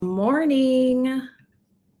morning.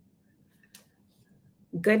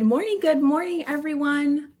 Good morning. Good morning,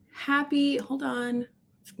 everyone. Hold on.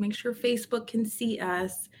 Let's make sure Facebook can see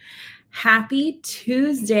us. Happy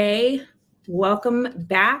Tuesday. Welcome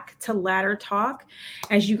back to Ladder Talk.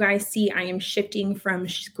 As you guys see, I am shifting from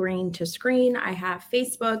screen to screen. I have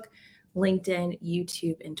Facebook, LinkedIn,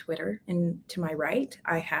 YouTube, and Twitter. And to my right,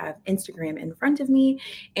 I have Instagram in front of me,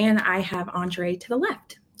 and I have Andre to the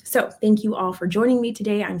left. So, thank you all for joining me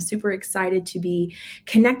today. I'm super excited to be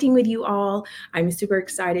connecting with you all. I'm super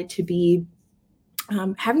excited to be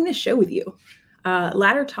having this show with you.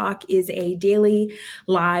 Ladder Talk is a daily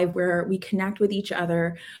live where we connect with each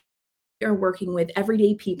other. We are working with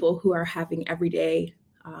everyday people who are having everyday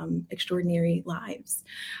extraordinary lives.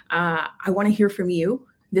 I want to hear from you.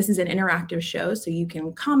 This is an interactive show, so you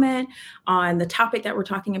can comment on the topic that we're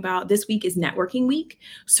talking about. This week is Networking Week.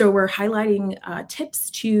 So we're highlighting tips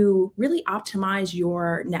to really optimize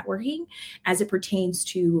your networking as it pertains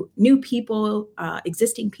to new people,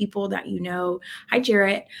 existing people that you know. Hi,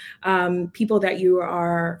 Jarrett. People that you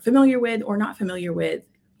are familiar with or not familiar with.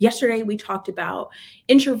 Yesterday, we talked about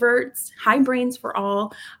introverts, high brains for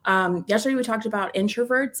all. Yesterday, we talked about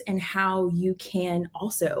introverts and how you can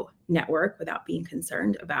also network without being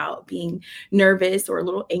concerned about being nervous or a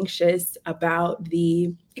little anxious about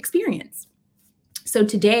the experience. So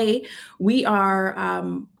today, we are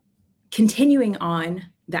continuing on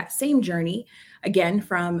that same journey again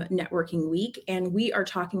from Networking Week, and we are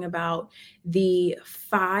talking about the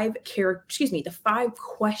five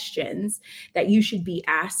questions that you should be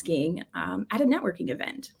asking at a networking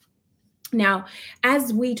event. Now,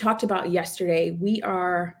 as we talked about yesterday, we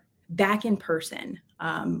are back in person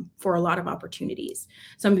for a lot of opportunities.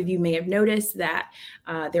 Some of you may have noticed that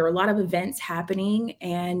there are a lot of events happening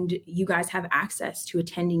and you guys have access to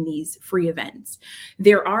attending these free events.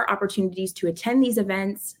 There are opportunities to attend these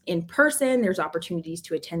events in person. There's opportunities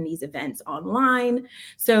to attend these events online.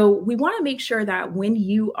 So we want to make sure that when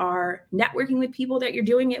you are networking with people that you're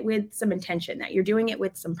doing it with some intention, that you're doing it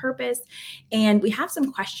with some purpose. And we have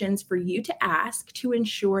some questions for you to ask to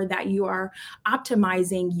ensure that you are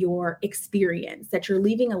optimizing your experience, that you're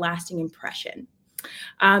leaving a lasting impression.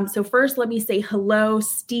 So first, let me say hello,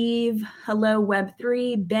 Steve. Hello,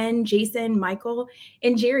 Web3, Ben, Jason, Michael,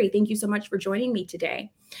 and Jerry. Thank you so much for joining me today.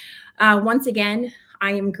 Once again,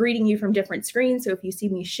 I am greeting you from different screens. So if you see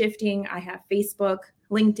me shifting, I have Facebook,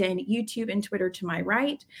 LinkedIn, YouTube, and Twitter to my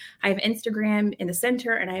right. I have Instagram in the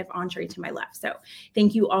center, and I have Andre to my left. So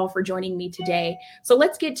thank you all for joining me today. So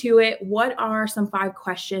let's get to it. What are some 5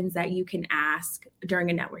 questions that you can ask during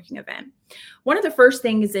a networking event? One of the first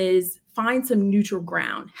things is find some neutral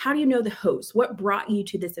ground. How do you know the host? What brought you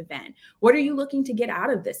to this event? What are you looking to get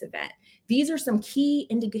out of this event? These are some key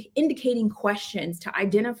indicating questions to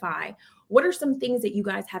identify what are some things that you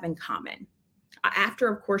guys have in common. After,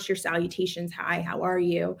 of course, your salutations, hi, how are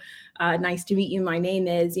you? Nice to meet you. My name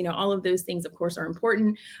is, all of those things, of course, are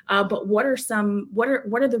important. But what are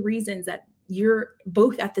the reasons that you're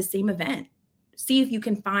both at the same event? See if you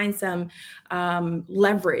can find some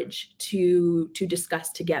leverage to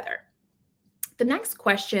discuss together. The next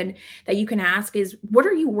question that you can ask is, what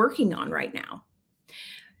are you working on right now?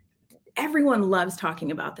 Everyone loves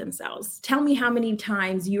talking about themselves. Tell me how many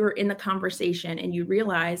times you're in the conversation and you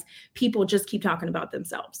realize people just keep talking about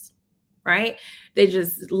themselves, right? They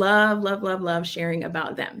just love sharing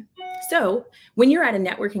about them. So when you're at a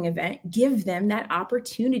networking event, give them that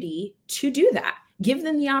opportunity to do that. Give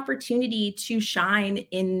them the opportunity to shine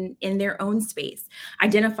in their own space.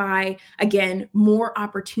 Identify, again, more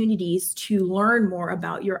opportunities to learn more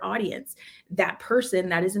about your audience, that person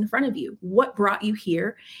that is in front of you. What brought you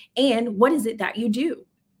here, and what is it that you do?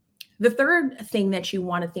 The third thing that you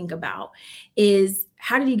want to think about is,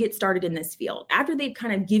 how did you get started in this field? After they've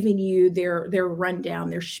kind of given you their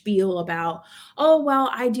rundown, their spiel about, oh,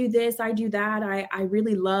 well, I do this, I do that, I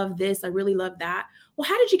really love this, I really love that. Well,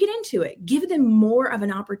 how did you get into it? Give them more of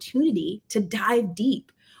an opportunity to dive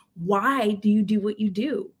deep. Why do you do what you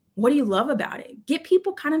do? What do you love about it? Get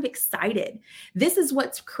people kind of excited. This is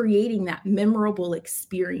what's creating that memorable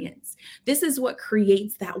experience. This is what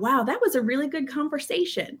creates that, wow, that was a really good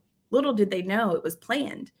conversation. Little did they know it was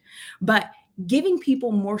planned. But giving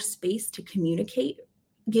people more space to communicate,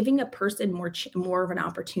 giving a person more of an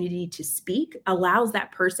opportunity to speak, allows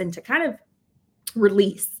that person to kind of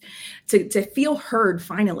release, to feel heard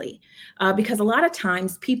finally. Because a lot of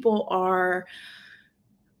times people are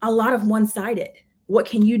a lot of one-sided. What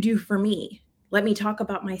can you do for me? Let me talk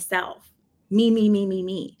about myself.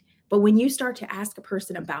 Me. But when you start to ask a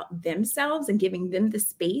person about themselves and giving them the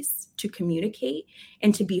space to communicate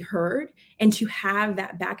and to be heard and to have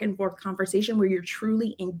that back and forth conversation where you're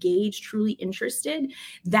truly engaged, truly interested,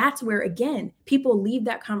 that's where, again, people leave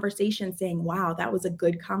that conversation saying, wow, that was a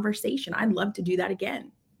good conversation. I'd love to do that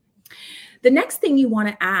again. The next thing you want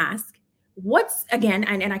to ask, what's, again,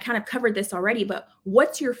 and I kind of covered this already, but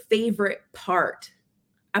what's your favorite part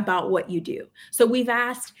about what you do? So we've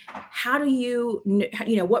asked, how do you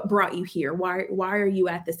know, what brought you here? Why are you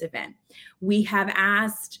at this event? We have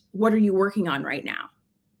asked, what are you working on right now?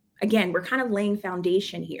 Again, we're kind of laying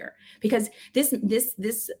foundation here because this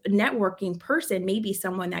networking person may be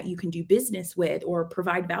someone that you can do business with or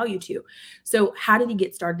provide value to. So how did you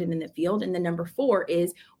get started in the field? And then number 4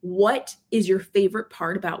 is, what is your favorite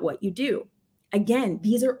part about what you do? Again,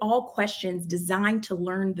 these are all questions designed to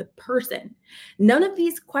learn the person. None of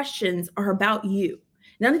these questions are about you.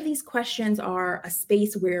 None of these questions are a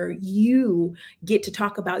space where you get to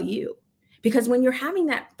talk about you. Because when you're having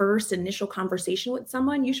that first initial conversation with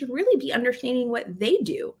someone, you should really be understanding what they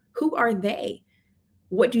do. Who are they?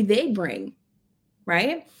 What do they bring?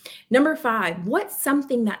 Right? Number 5, what's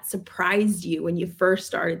something that surprised you when you first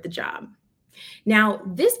started the job? Now,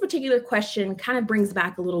 this particular question kind of brings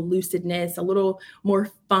back a little lucidness, a little more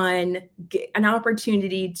fun, an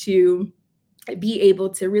opportunity to be able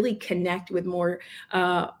to really connect with more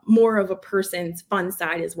of a person's fun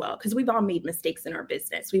side as well, because we've all made mistakes in our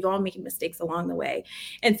business. We've all made mistakes along the way.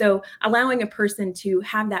 And so allowing a person to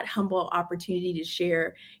have that humble opportunity to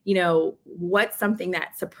share, you know, what's something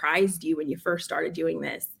that surprised you when you first started doing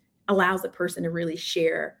this, allows a person to really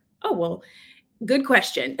share, oh, well, good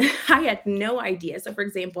question. I had no idea. So for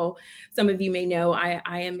example, some of you may know I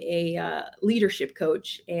am a leadership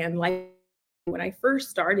coach, and like when I first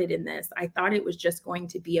started in this, I thought it was just going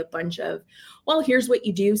to be a bunch of, well, here's what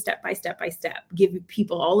you do step by step by step, give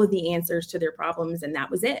people all of the answers to their problems, and that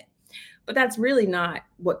was it. But that's really not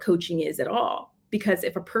what coaching is at all. Because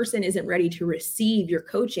if a person isn't ready to receive your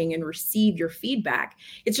coaching and receive your feedback,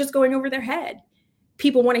 it's just going over their head.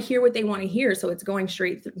 People want to hear what they want to hear, so it's going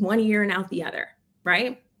straight through one ear and out the other,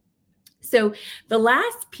 right? So the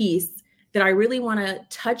last piece that I really want to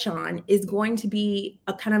touch on is going to be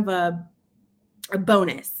a kind of a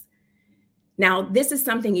bonus. Now, this is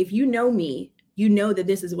something, if you know me, you know that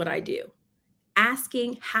this is what I do.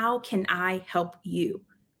 Asking, how can I help you?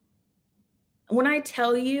 When I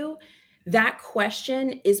tell you that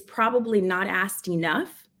question is probably not asked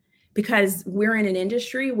enough, because we're in an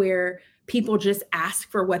industry where people just ask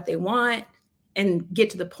for what they want and get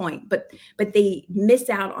to the point, but they miss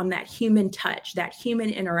out on that human touch, that human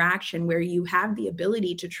interaction where you have the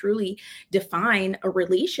ability to truly define a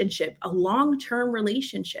relationship, a long-term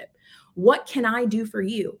relationship. What can I do for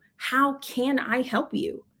you? How can I help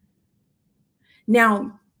you?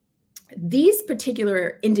 Now, these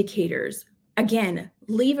particular indicators, again,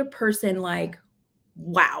 leave a person like,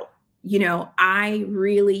 wow, you know, I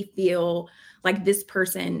really feel like this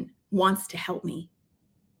person wants to help me.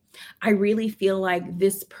 I really feel like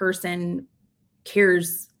this person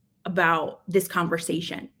cares about this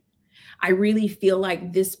conversation. I really feel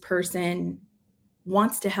like this person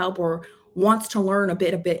wants to help or wants to learn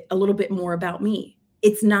a little bit more about me.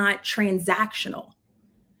 It's not transactional.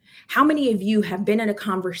 How many of you have been in a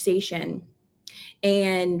conversation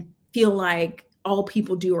and feel like all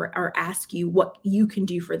people do are ask you what you can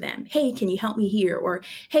do for them? Hey, can you help me here? Or,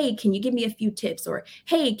 hey, can you give me a few tips? Or,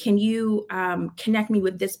 hey, can you connect me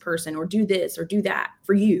with this person or do this or do that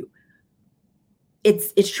for you?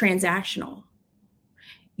 It's transactional.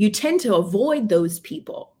 You tend to avoid those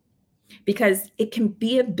people because it can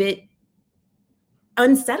be a bit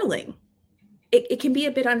unsettling. It can be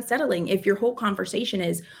a bit unsettling if your whole conversation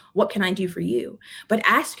is, what can I do for you? But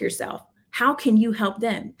ask yourself, how can you help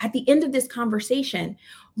them? At the end of this conversation,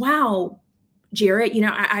 wow, Jarrett, you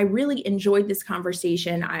know, I really enjoyed this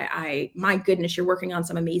conversation. My goodness, you're working on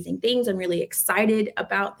some amazing things. I'm really excited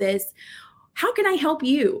about this. How can I help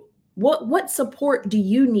you? What support do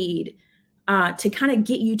you need to kind of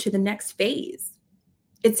get you to the next phase?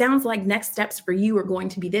 It sounds like next steps for you are going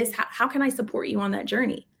to be this. How can I support you on that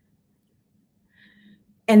journey?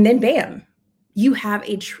 And then bam, you have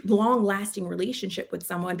a long-lasting relationship with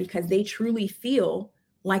someone because they truly feel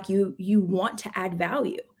like you want to add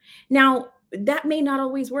value. Now, that may not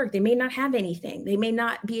always work. They may not have anything. They may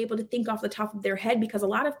not be able to think off the top of their head, because a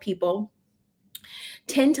lot of people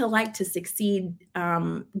tend to like to succeed,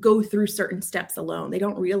 go through certain steps alone. They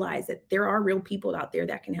don't realize that there are real people out there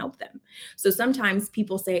that can help them. So sometimes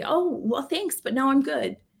people say, oh, well, thanks, but no, I'm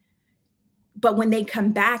good. But when they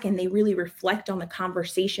come back and they really reflect on the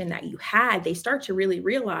conversation that you had, they start to really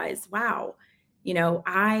realize, wow,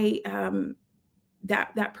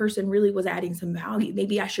 That person really was adding some value.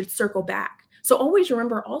 Maybe I should circle back. So always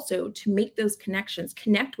remember also to make those connections,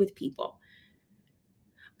 connect with people.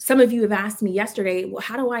 Some of you have asked me yesterday, well,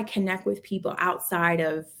 how do I connect with people outside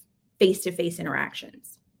of face-to-face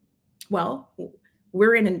interactions? Well,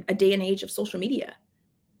 we're in a day and age of social media.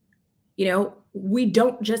 We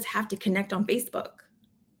don't just have to connect on Facebook.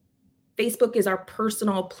 Facebook is our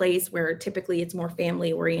personal place where typically it's more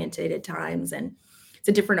family oriented at times, and it's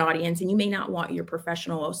a different audience. And you may not want your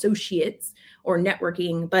professional associates or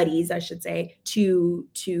networking buddies, I should say, to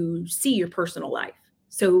see your personal life.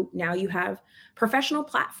 So now you have professional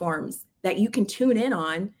platforms that you can tune in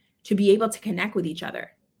on to be able to connect with each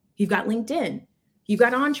other. You've got LinkedIn, you've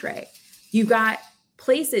got Entree, you've got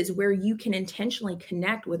places where you can intentionally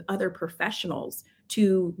connect with other professionals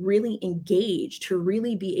to really engage, to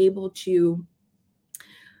really be able to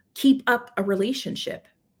keep up a relationship,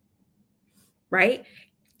 right?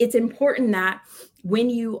 It's important that when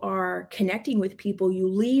you are connecting with people, you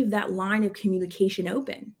leave that line of communication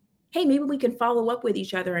open. Hey, maybe we can follow up with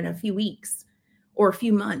each other in a few weeks or a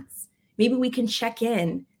few months. Maybe we can check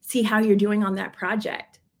in, see how you're doing on that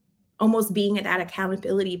project, almost being that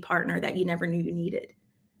accountability partner that you never knew you needed.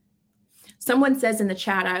 Someone says in the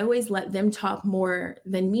chat, I always let them talk more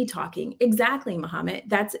than me talking. Exactly, Mohammed.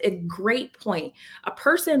 That's a great point. A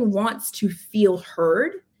person wants to feel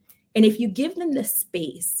heard. And if you give them the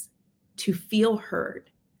space to feel heard,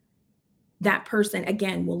 that person,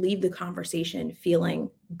 again, will leave the conversation feeling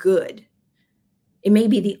good. It may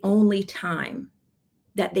be the only time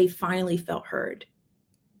that they finally felt heard.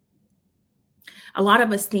 A lot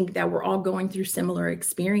of us think that we're all going through similar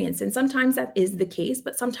experience, and sometimes that is the case,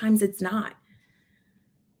 but sometimes it's not.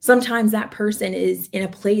 Sometimes that person is in a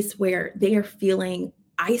place where they are feeling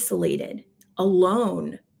isolated,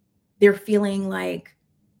 alone. They're feeling like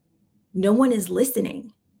no one is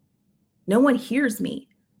listening. No one hears me.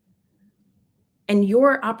 And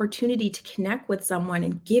your opportunity to connect with someone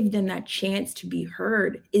and give them that chance to be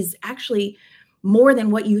heard is actually more than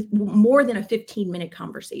a 15-minute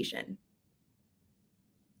conversation.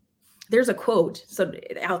 There's a quote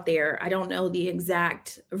out there. I don't know the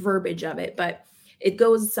exact verbiage of it, but it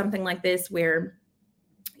goes something like this, where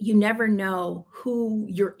you never know who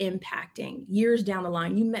you're impacting years down the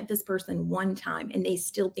line. You met this person one time and they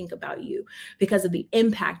still think about you because of the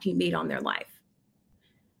impact you made on their life.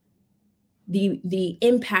 The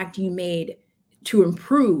impact you made to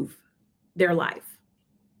improve their life.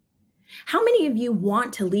 How many of you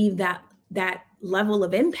want to leave that level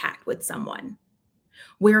of impact with someone?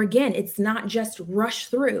 Where again, it's not just rush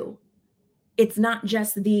through. It's not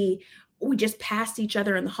just we just passed each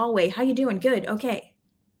other in the hallway. How you doing? Good. Okay.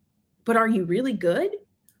 But are you really good?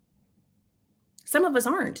 Some of us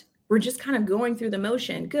aren't. We're just kind of going through the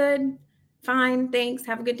motion. Good. Fine. Thanks.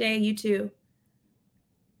 Have a good day. You too.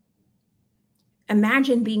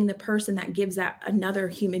 Imagine being the person that gives that another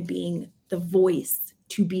human being the voice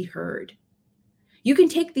to be heard. You can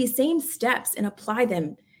take these same steps and apply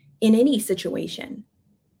them in any situation.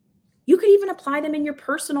 You could even apply them in your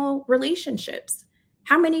personal relationships.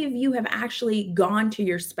 How many of you have actually gone to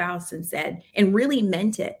your spouse and said, and really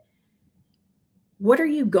meant it, what are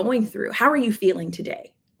you going through? How are you feeling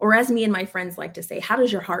today? Or as me and my friends like to say, how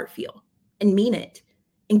does your heart feel? And mean it,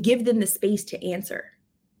 and give them the space to answer,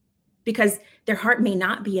 because their heart may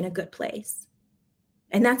not be in a good place.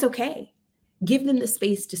 And that's okay. Give them the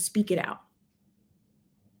space to speak it out.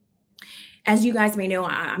 As you guys may know,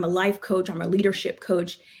 I'm a life coach, I'm a leadership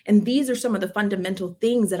coach, and these are some of the fundamental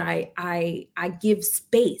things that I give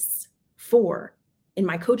space for in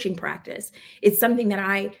my coaching practice. It's something that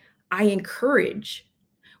I encourage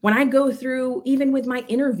when I go through, even with my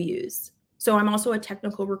interviews. So I'm also a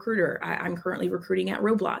technical recruiter. I'm currently recruiting at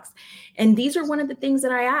Roblox. And these are one of the things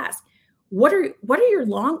that I ask. What are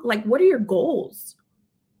your goals?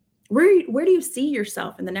 Where do you see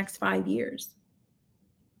yourself in the next 5 years?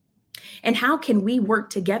 And how can we work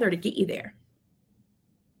together to get you there?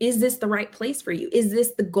 Is this the right place for you? Is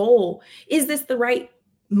this the goal? Is this the right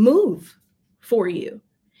move for you?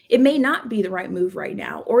 It may not be the right move right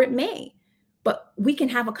now, or it may, but we can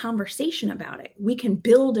have a conversation about it. We can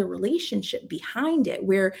build a relationship behind it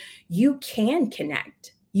where you can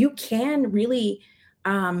connect. You can really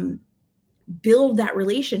build that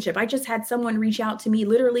relationship. I just had someone reach out to me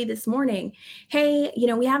literally this morning. Hey,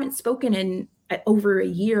 we haven't spoken in over a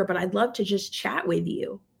year, but I'd love to just chat with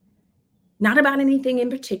you. Not about anything in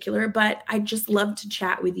particular, but I just love to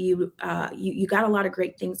chat with you. You got a lot of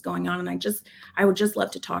great things going on, and I would just love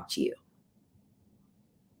to talk to you.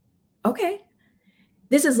 Okay.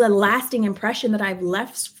 This is a lasting impression that I've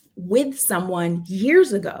left with someone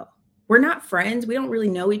years ago, We're not friends. We don't really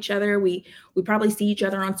know each other. We probably see each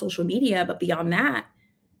other on social media, but beyond that,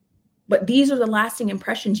 but these are the lasting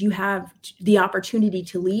impressions you have the opportunity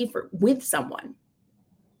to leave with someone.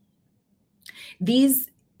 These,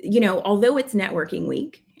 although it's networking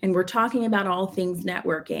week and we're talking about all things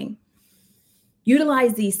networking,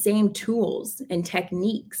 utilize these same tools and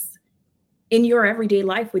techniques in your everyday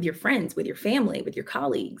life with your friends, with your family, with your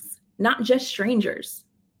colleagues, not just strangers.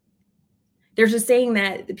 There's a saying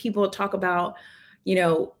that people talk about,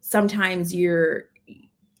 sometimes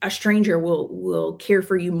a stranger will care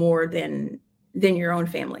for you more than your own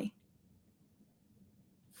family.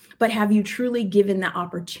 But have you truly given the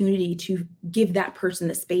opportunity to give that person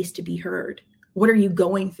the space to be heard? What are you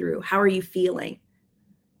going through? How are you feeling?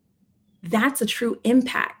 That's a true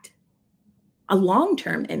impact, a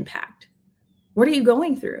long-term impact. What are you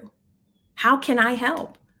going through? How can I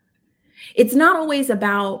help? It's not always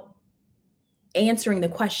about answering the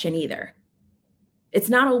question either. It's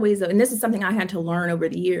not always, and this is something I had to learn over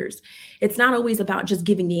the years. It's not always about just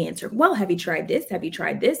giving the answer. Well, have you tried this? Have you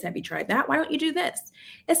tried this? Have you tried that? Why don't you do this?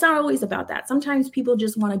 It's not always about that. Sometimes people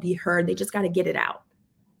just want to be heard. They just got to get it out.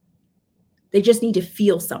 They just need to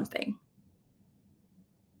feel something.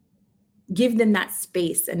 Give them that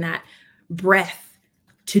space and that breath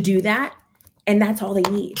to do that. And that's all they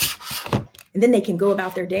need. And then they can go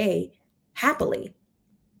about their day happily.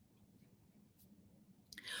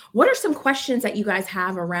 What are some questions that you guys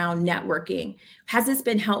have around networking? Has this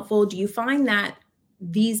been helpful? Do you find that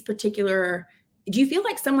do you feel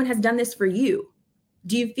like someone has done this for you?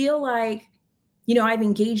 Do you feel like, I've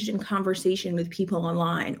engaged in conversation with people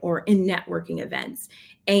online or in networking events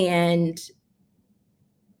and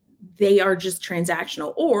they are just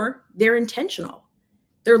transactional or they're intentional?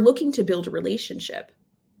 They're looking to build a relationship.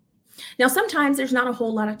 Now, sometimes there's not a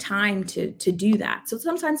whole lot of time to do that. So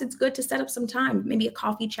sometimes it's good to set up some time, maybe a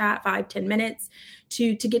coffee chat, 5-10 minutes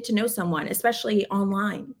to get to know someone, especially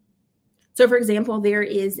online. So for example, there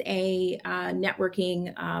is a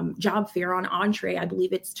networking job fair on Entree. I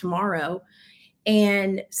believe it's tomorrow.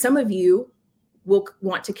 And some of you will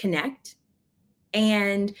want to connect.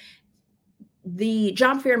 And the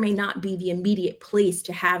job fair may not be the immediate place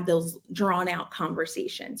to have those drawn out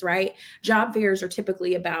conversations, right? Job fairs are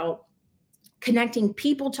typically about connecting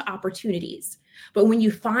people to opportunities. But when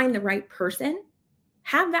you find the right person,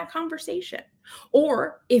 have that conversation.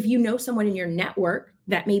 Or if you know someone in your network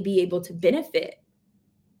that may be able to benefit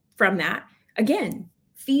from that, again,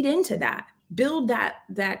 feed into that, build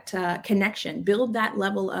that connection, build that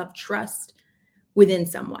level of trust within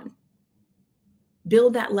someone,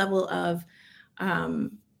 build that level of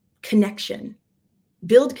connection,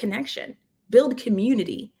 build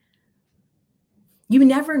community. You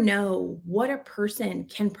never know what a person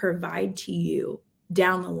can provide to you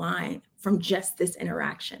down the line from just this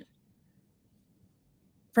interaction.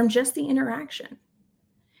 From just the interaction.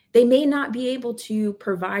 They may not be able to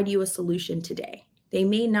provide you a solution today. They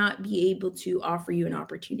may not be able to offer you an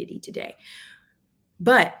opportunity today.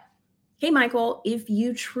 But hey, Michael, if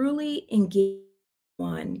you truly engage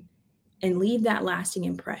one and leave that lasting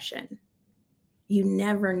impression, you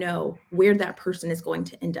never know where that person is going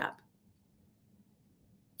to end up.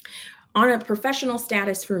 On a professional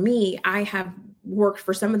status for me, I have worked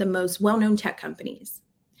for some of the most well-known tech companies.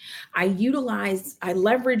 I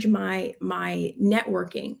leverage my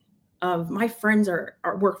networking of my friends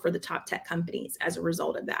work for the top tech companies as a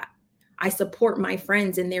result of that. I support my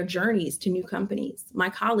friends in their journeys to new companies. My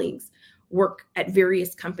colleagues work at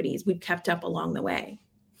various companies. We've kept up along the way.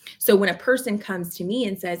 So when a person comes to me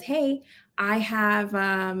and says, hey, I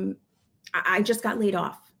just got laid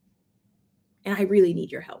off and I really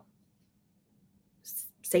need your help.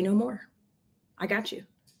 Say no more. I got you.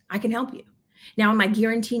 I can help you. Now, am I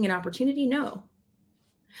guaranteeing an opportunity? No.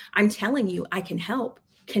 I'm telling you I can help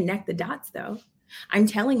connect the dots, though. I'm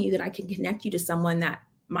telling you that I can connect you to someone that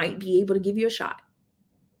might be able to give you a shot.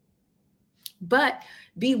 But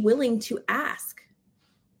be willing to ask.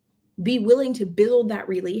 Be willing to build that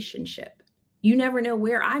relationship. You never know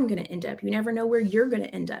where I'm going to end up. You never know where you're going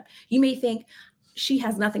to end up. You may think she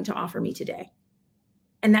has nothing to offer me today.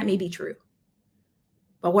 And that may be true.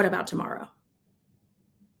 But what about tomorrow?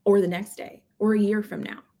 Or the next day? Or a year from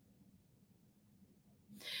now?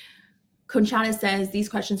 Conchata says, these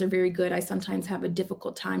questions are very good. I sometimes have a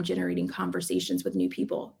difficult time generating conversations with new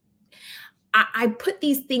people. I put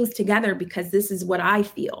these things together because this is what I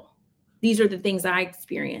feel. These are the things I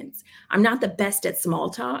experience. I'm not the best at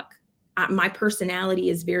small talk. My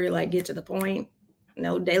personality is very get to the point,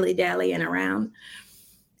 no dilly-dallying around.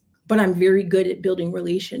 But I'm very good at building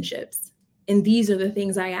relationships. And these are the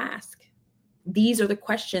things I ask. These are the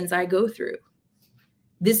questions I go through.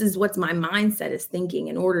 This is what my mindset is thinking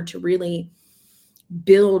in order to really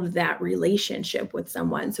build that relationship with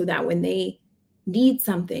someone, so that when they need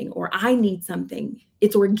something or I need something,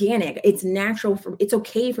 it's organic, it's natural, it's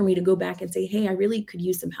okay for me to go back and say, hey, I really could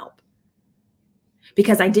use some help,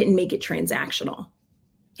 because I didn't make it transactional.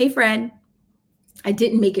 Hey, Fred, I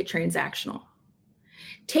didn't make it transactional.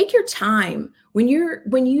 Take your time when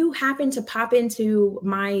you happen to pop into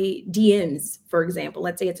my DMs, for example.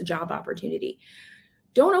 Let's say it's a job opportunity.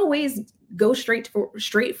 Don't always go straight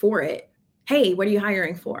for it. Hey, what are you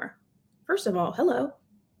hiring for? First of all, hello,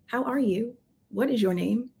 how are you? What is your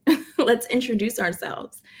name? Let's introduce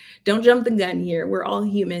ourselves. Don't jump the gun here. We're all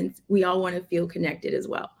humans. We all want to feel connected as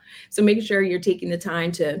well. So make sure you're taking the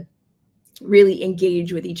time to really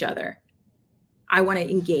engage with each other. I want to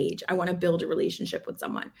engage. I want to build a relationship with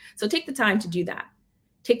someone. So take the time to do that.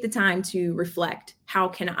 Take the time to reflect. How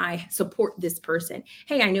can I support this person?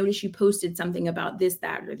 Hey, I noticed you posted something about this,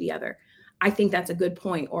 that, or the other. I think that's a good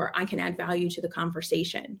point, or I can add value to the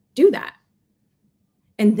conversation. Do that.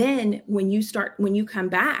 And then when you come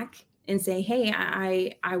back and say, hey,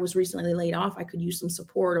 I was recently laid off, I could use some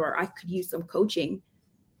support, or I could use some coaching,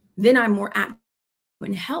 then I'm more apt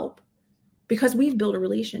to help, because we've built a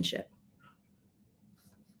relationship.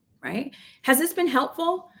 Right? Has this been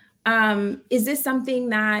helpful? Is this something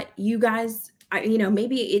that you guys,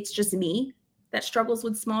 maybe it's just me that struggles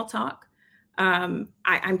with small talk.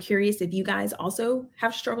 I'm curious if you guys also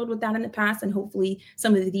have struggled with that in the past, and hopefully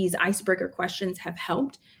some of these icebreaker questions have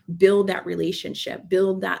helped build that relationship,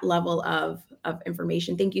 build that level of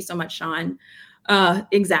information. Thank you so much, Sean.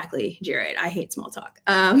 Exactly, Jared. I hate small talk.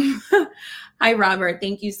 Hi, Robert.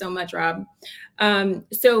 Thank you so much, Rob.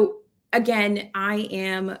 So again, I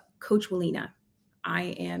am Coach Walina. I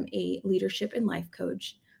am a leadership and life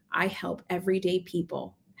coach. I help everyday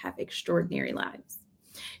people have extraordinary lives.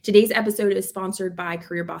 Today's episode is sponsored by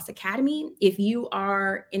Career Boss Academy. If you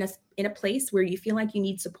are in a place where you feel like you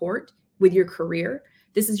need support with your career,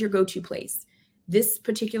 this is your go-to place. This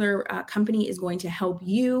particular company is going to help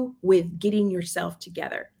you with getting yourself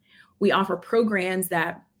together. We offer programs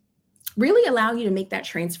that really allow you to make that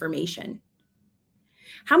transformation.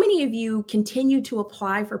 How many of you continue to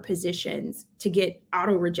apply for positions to get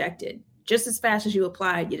auto-rejected? Just as fast as you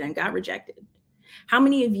applied, you then got rejected. How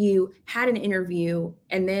many of you had an interview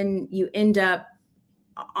and then you end up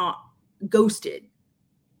ghosted?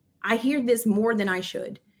 I hear this more than I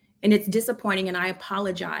should, and it's disappointing, and I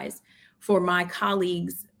apologize for my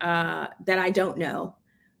colleagues that I don't know,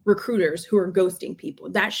 recruiters who are ghosting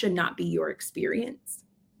people. That should not be your experience.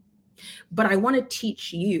 But I want to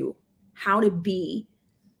teach you how to be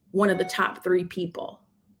one of the top 3 people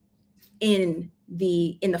in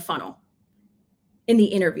the funnel, in the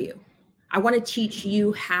interview. I want to teach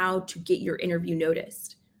you how to get your interview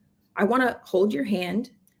noticed. I want to hold your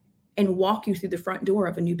hand and walk you through the front door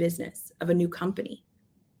of a new business, of a new company.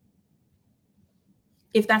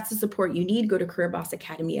 If that's the support you need, go to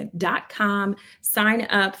careerbossacademy.com, sign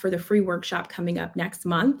up for the free workshop coming up next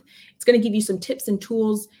month. It's going to give you some tips and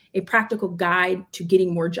tools, a practical guide to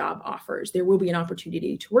getting more job offers. There will be an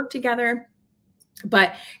opportunity to work together,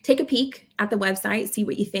 but take a peek at the website, see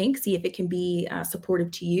what you think, see if it can be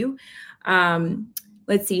supportive to you.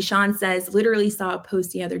 Let's see. Sean says, literally saw a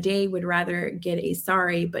post the other day, would rather get a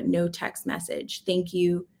sorry, but no text message. Thank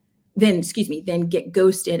you. Then get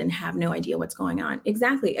ghosted and have no idea what's going on.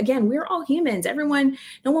 Exactly. Again, we're all humans.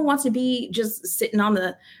 No one wants to be just sitting on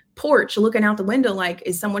the porch looking out the window like,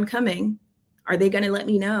 is someone coming? Are they going to let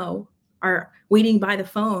me know? Are waiting by the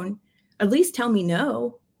phone? At least tell me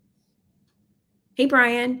no. Hey,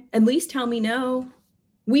 Brian, at least tell me no.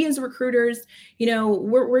 We as recruiters,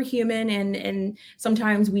 we're human, and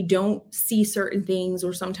sometimes we don't see certain things,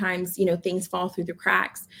 or sometimes, things fall through the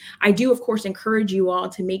cracks. I do, of course, encourage you all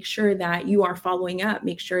to make sure that you are following up,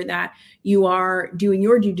 make sure that you are doing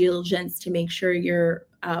your due diligence to make sure you're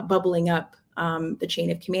bubbling up the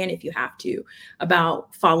chain of command, if you have to,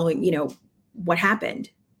 about following, what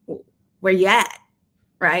happened, where you at,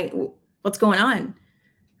 right? What's going on?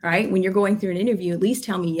 Right? When you're going through an interview, at least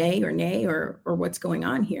tell me yay or nay, or what's going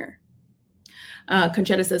on here.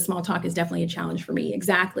 Conchetta says small talk is definitely a challenge for me.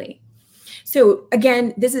 Exactly. So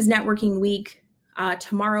again, this is networking week.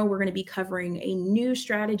 Tomorrow, we're going to be covering a new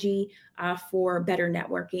strategy for better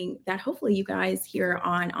networking that hopefully you guys here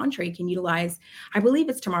on Entree can utilize. I believe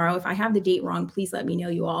it's tomorrow. If I have the date wrong, please let me know,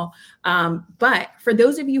 you all. But for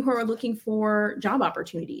those of you who are looking for job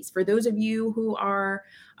opportunities, for those of you who are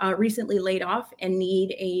recently laid off and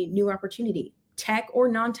need a new opportunity, tech or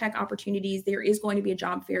non-tech opportunities, there is going to be a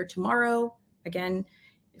job fair tomorrow. Again,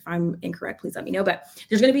 if I'm incorrect, please let me know. But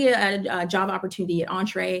there's going to be a job opportunity at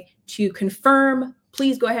Entree to confirm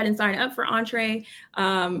please go ahead and sign up for Entree.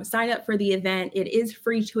 Sign up for the event. It is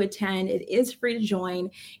free to attend. It is free to join.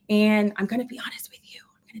 And I'm going to be honest with you.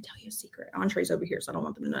 I'm going to tell you a secret. Entree's over here, so I don't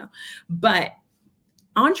want them to know. But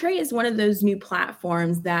Entree is one of those new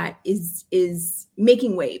platforms that is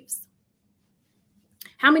making waves.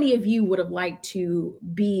 How many of you would have liked to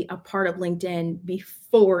be a part of LinkedIn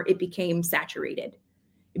before it became saturated,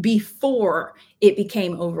 before it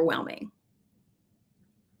became overwhelming?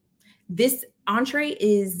 This Entree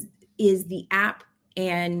is the app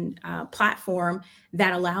and platform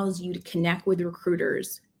that allows you to connect with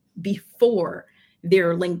recruiters before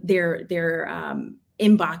their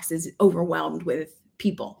inbox is overwhelmed with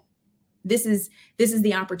people. This is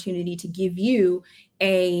the opportunity to give you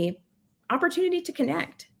a opportunity to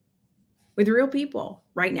connect with real people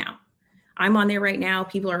right now. I'm on there right now.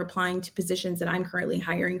 People are applying to positions that I'm currently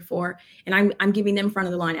hiring for, and I'm giving them front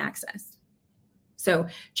of the line access. So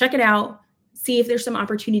check it out. See if there's some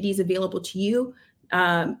opportunities available to you.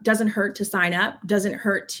 Doesn't hurt to sign up. Doesn't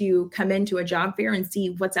hurt to come into a job fair and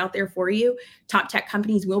see what's out there for you. Top tech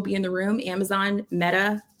companies will be in the room: Amazon,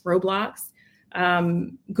 Meta, Roblox,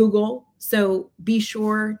 Google. So be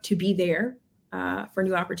sure to be there for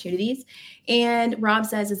new opportunities. And Rob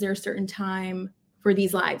says, is there a certain time for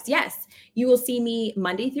these lives? Yes, you will see me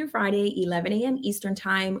Monday through Friday, 11 a.m. Eastern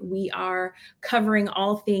time. We are covering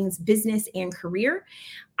all things business and career.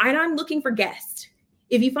 And I'm looking for guests.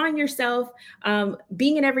 If you find yourself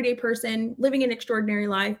being an everyday person, living an extraordinary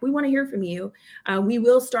life, we want to hear from you. We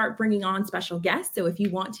will start bringing on special guests. So if you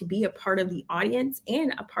want to be a part of the audience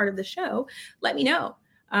and a part of the show, let me know.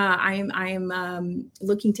 I am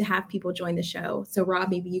looking to have people join the show. So Rob,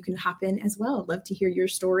 maybe you can hop in as well. I'd love to hear your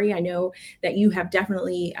story. I know that you have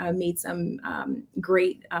definitely made some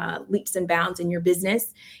great leaps and bounds in your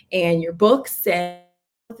business and your books and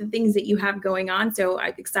the things that you have going on. So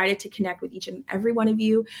I'm excited to connect with each and every one of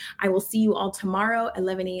you. I will see you all tomorrow,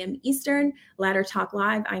 11 a.m. Eastern, Ladder Talk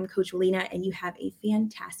Live. I'm Coach Walina, and you have a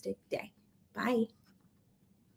fantastic day. Bye.